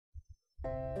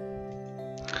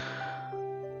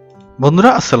বন্ধুরা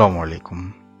আসসালামু আলাইকুম।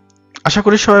 আশা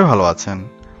করি সবাই ভালো আছেন।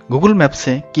 গুগল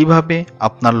ম্যাপসে কিভাবে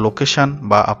আপনার লোকেশন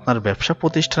বা আপনার ব্যবসা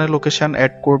প্রতিষ্ঠানের লোকেশন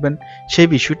অ্যাড করবেন সেই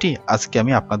বিষয়টি আজকে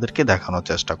আমি আপনাদেরকে দেখানোর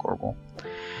চেষ্টা করব।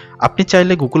 আপনি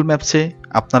চাইলে গুগল ম্যাপসে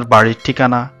আপনার বাড়ির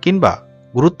ঠিকানা কিংবা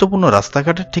গুরুত্বপূর্ণ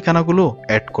রাস্তাঘাটের ঠিকানাগুলো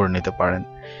অ্যাড করে নিতে পারেন।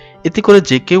 এতে করে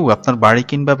যে কেউ আপনার বাড়ি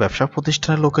কিংবা ব্যবসা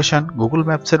প্রতিষ্ঠানের লোকেশন গুগল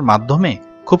ম্যাপসের মাধ্যমে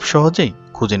খুব সহজেই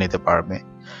খুঁজে নিতে পারবে।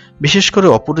 বিশেষ করে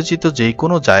অপরিচিত যে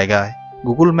কোনো জায়গায়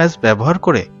গুগল ম্যাপস ব্যবহার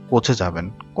করে পৌঁছে যাবেন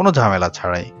কোনো ঝামেলা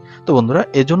ছাড়াই। তো বন্ধুরা,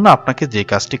 এজন্য আপনাকে যে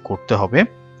কাজটি করতে হবে,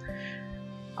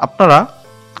 আপনারা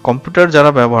কম্পিউটার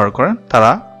যারা ব্যবহার করেন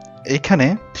তারা এখানে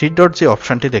 3 ডট যে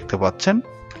অপশনটি দেখতে পাচ্ছেন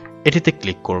এটিতে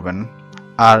ক্লিক করবেন।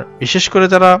 আর বিশেষ করে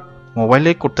যারা মোবাইলে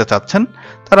করতে চাচ্ছেন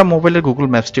তারা মোবাইলে গুগল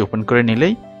ম্যাপসটি ওপেন করে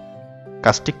নিলেই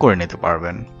কাজটি করে নিতে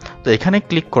পারবেন। তো এখানে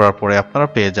ক্লিক করার পরে আপনারা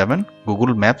পেয়ে যাবেন গুগল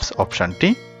ম্যাপস অপশনটি।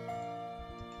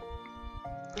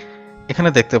 এখানে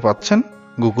দেখতে পাচ্ছেন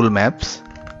গুগল ম্যাপস।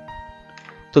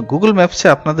 তো গুগল ম্যাপসে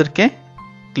আপনাদেরকে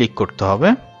ক্লিক করতে হবে।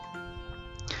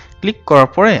 ক্লিক করার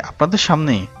পরে আপনাদের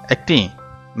সামনে একটি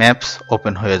ম্যাপস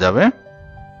ওপেন হয়ে যাবে।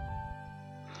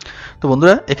 তো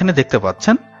বন্ধুরা, এখানে দেখতে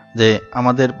পাচ্ছেন যে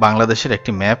আমাদের বাংলাদেশের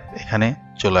একটি ম্যাপ এখানে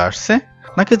চলে আসছে।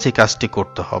 আপনাকে যে কাজটি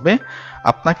করতে হবে,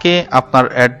 আপনাকে আপনার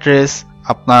অ্যাড্রেস,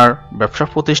 আপনার ব্যবসা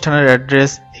প্রতিষ্ঠানের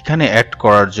অ্যাড্রেস এখানে অ্যাড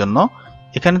করার জন্য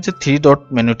এখানে যে 3 ডট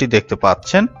মেনুটি দেখতে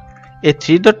পাচ্ছেন এই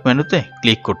 3 ডট মেনুতে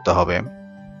ক্লিক করতে হবে।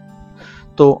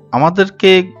 তো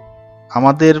আমাদেরকে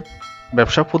আমাদের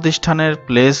ব্যবসা প্রতিষ্ঠানের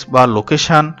প্লেস বা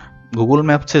লোকেশন গুগল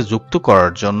ম্যাপসে যুক্ত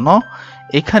করার জন্য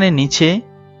এখানে নিচে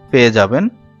পেয়ে যাবেন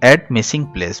অ্যাড মিসিং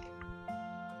প্লেস।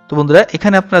 তো বন্ধুরা,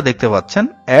 এখানে আপনারা দেখতে পাচ্ছেন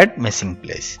অ্যাড মিসিং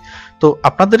প্লেস। তো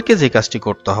আপনাদেরকে যে কাজটি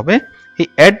করতে হবে, এই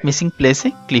অ্যাড মিসিং প্লেসে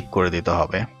ক্লিক করে দিতে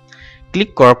হবে।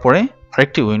 ক্লিক করার পরে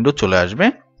আরেকটি উইন্ডো চলে আসবে।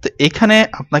 তো এখানে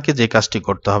আপনাকে যে কাজটি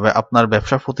করতে হবে, আপনার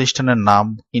ব্যবসা প্রতিষ্ঠানের নাম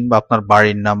কিংবা আপনার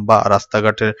বাড়ির নাম বা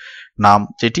রাস্তাঘাটের নাম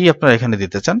যেটি আপনারা এখানে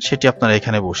দিতে চান সেটি আপনারা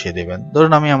এখানে বসিয়ে দেবেন।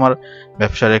 ধরুন আমি আমার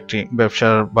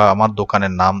ব্যবসার বা আমার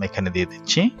দোকানের নাম এখানে দিয়ে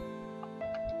দিচ্ছি,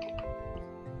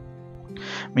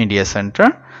 মিডিয়া সেন্টার।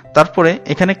 তারপরে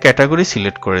এখানে ক্যাটাগরি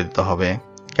সিলেক্ট করে দিতে হবে।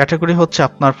 ক্যাটাগরি হচ্ছে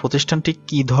আপনার প্রতিষ্ঠানটি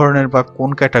কি ধরনের বা কোন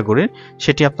ক্যাটাগরির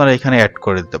সেটি আপনারা এখানে অ্যাড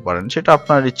করে দিতে পারেন। সেটা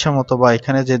আপনার ইচ্ছা মতো বা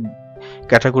এখানে যে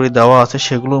ক্যাটাগরি দেওয়া আছে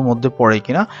সেগুলোর মধ্যে পড়ে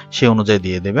কিনা সেই অনুযায়ী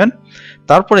দিয়ে দেবেন।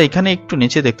 তারপরে এখানে একটু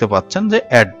নিচে দেখতে পাচ্ছেন যে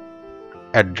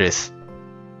অ্যাড্রেস।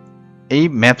 এই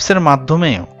ম্যাপসের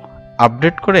মাধ্যমে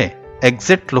আপডেট করে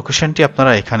এক্সাক্ট লোকেশনটি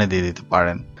আপনারা এখানে দিয়ে দিতে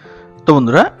পারেন। তো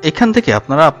বন্ধুরা, এখান থেকে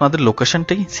আপনারা আপনাদের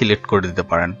লোকেশনটি সিলেক্ট করে দিতে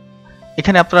পারেন।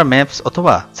 এখানে আপনারা ম্যাপস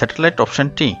অথবা স্যাটেলাইট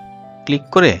অপশনটি ক্লিক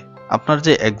করে আপনার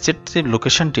যে এক্সাক্ট যে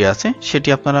লোকেশনটি আছে সেটি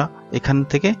আপনারা এখান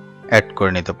থেকে অ্যাড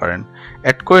করে নিতে পারেন।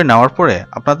 অ্যাড করে নেওয়ার পরে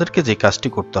আপনাদেরকে যে কাজটি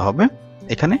করতে হবে,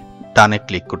 এখানে ডানে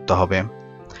ক্লিক করতে হবে।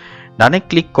 ডানে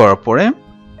ক্লিক করার পরে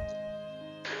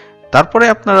তারপরে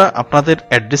আপনারা আপনাদের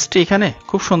অ্যাড্রেসটি এখানে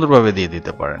খুব সুন্দরভাবে দিয়ে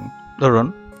দিতে পারেন। ধরুন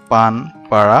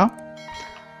পানপাড়া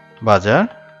বাজার,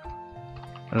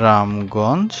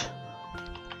 রামগঞ্জ,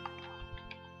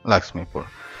 লক্ষ্মীপুর।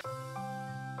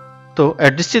 তো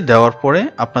অ্যাড্রেসটি দেওয়ার পরে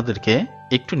আপনাদেরকে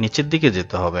একটু নিচের দিকে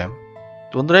যেতে হবে।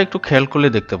 বন্ধুরা, একটু খেয়াল করলে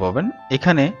দেখতে পাবেন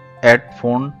এখানে অ্যাড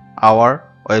ফোন, আওয়ার,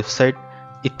 ওয়েবসাইট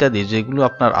ইত্যাদি যেগুলো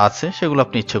আপনার আছে সেগুলো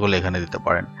আপনি ইচ্ছে করলে এখানে দিতে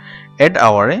পারেন। অ্যাড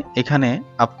আওয়ারে এখানে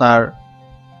আপনার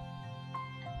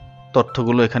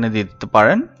তথ্যগুলো এখানে দিয়ে দিতে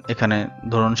পারেন। এখানে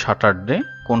ধরুন স্যাটারডে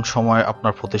কোন সময়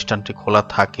আপনার প্রতিষ্ঠানটি খোলা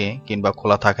থাকে কিংবা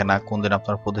খোলা থাকে না, কোন দিন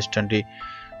আপনার প্রতিষ্ঠানটি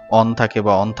অন থাকে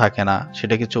বা অন থাকে না,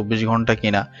 সেটা কি 24 ঘন্টা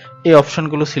কিনা, এই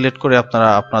অপশনগুলো সিলেক্ট করে আপনারা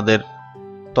আপনাদের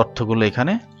তথ্যগুলো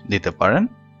এখানে দিতে পারেন।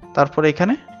 তারপরে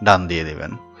এখানে ডান দিয়ে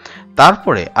দিবেন।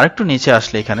 তারপরে আরেকটু নিচে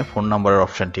আসলে এখানে ফোন নাম্বারের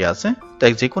অপশনটি আছে,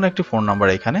 তাই যে কোনো একটি ফোন নাম্বার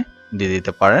এখানে দিয়ে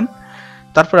দিতে পারেন।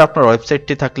 তারপরে আপনার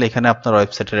ওয়েবসাইটটি থাকলে এখানে আপনার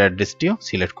ওয়েবসাইটের অ্যাড্রেসটিও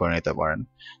সিলেক্ট করে নিতে পারেন।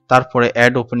 তারপরে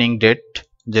অ্যাড ওপেনিং ডেট,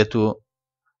 যেহেতু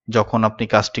যখন আপনি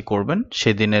কাজটি করবেন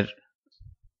সেদিনের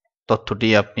তথ্যটি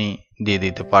আপনি দিয়ে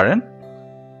দিতে পারেন।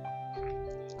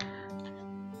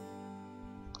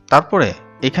 তারপরে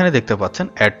এখানে দেখতে পাচ্ছেন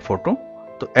অ্যাড ফটো।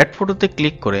 তো অ্যাড ফটোতে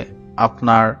ক্লিক করে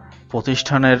আপনার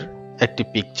প্রতিষ্ঠানের একটি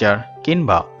পিকচার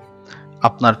কিংবা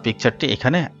আপনার পিকচারটি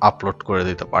এখানে আপলোড করে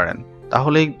দিতে পারেন।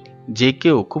 তাহলে যে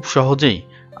কেউ খুব সহজেই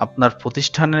আপনার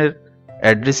প্রতিষ্ঠানের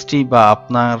অ্যাড্রেসটি বা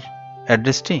আপনার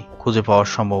অ্যাড্রেসটি খুঁজে পাওয়ার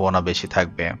সম্ভাবনা বেশি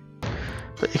থাকবে।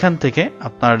 তো এখান থেকে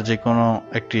আপনার যে কোনো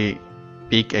একটি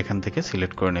পিক এখান থেকে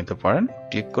সিলেক্ট করে নিতে পারেন।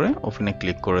 ক্লিক করে ওপেনে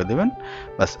ক্লিক করে দেবেন।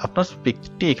 বাস, আপনার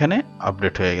পিকটি এখানে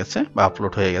আপডেট হয়ে গেছে বা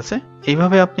আপলোড হয়ে গেছে।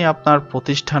 এইভাবে আপনি আপনার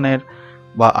প্রতিষ্ঠানের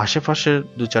বা আশেপাশের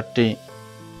 2-4টি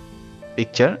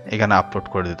পিকচার এখানে আপলোড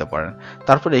করে দিতে পারেন।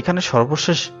 তারপর এখানে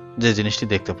সর্বশেষ যে জিনিসটি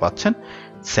দেখতে পাচ্ছেন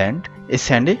সেন্ড, এই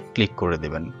সেন্ডে ক্লিক করে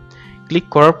দেবেন। ক্লিক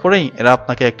করার পরেই এরা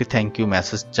আপনাকে একটি থ্যাংক ইউ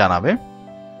মেসেজ জানাবে।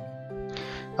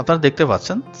 আপনারা দেখতে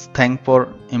পাচ্ছেন thank for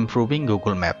improving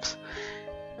Google maps.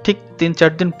 ঠিক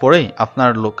 3-4 দিন পরেই আপনার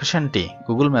লোকেশনটি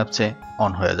গুগল ম্যাপসে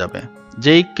অন হয়ে যাবে।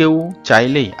 যেই কেউ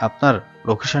চাইলেই আপনার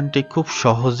লোকেশনটি খুব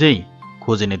সহজেই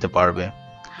খুঁজে নিতে পারবে।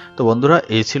 তো বন্ধুরা,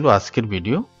 এই ছিল আজকের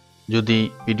ভিডিও। যদি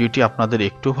ভিডিওটি আপনাদের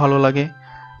একটু ভালো লাগে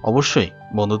অবশ্যই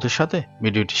বন্ধুদের সাথে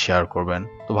ভিডিওটি শেয়ার করবেন।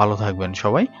 তো ভালো থাকবেন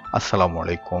সবাই। আসসালামু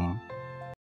আলাইকুম।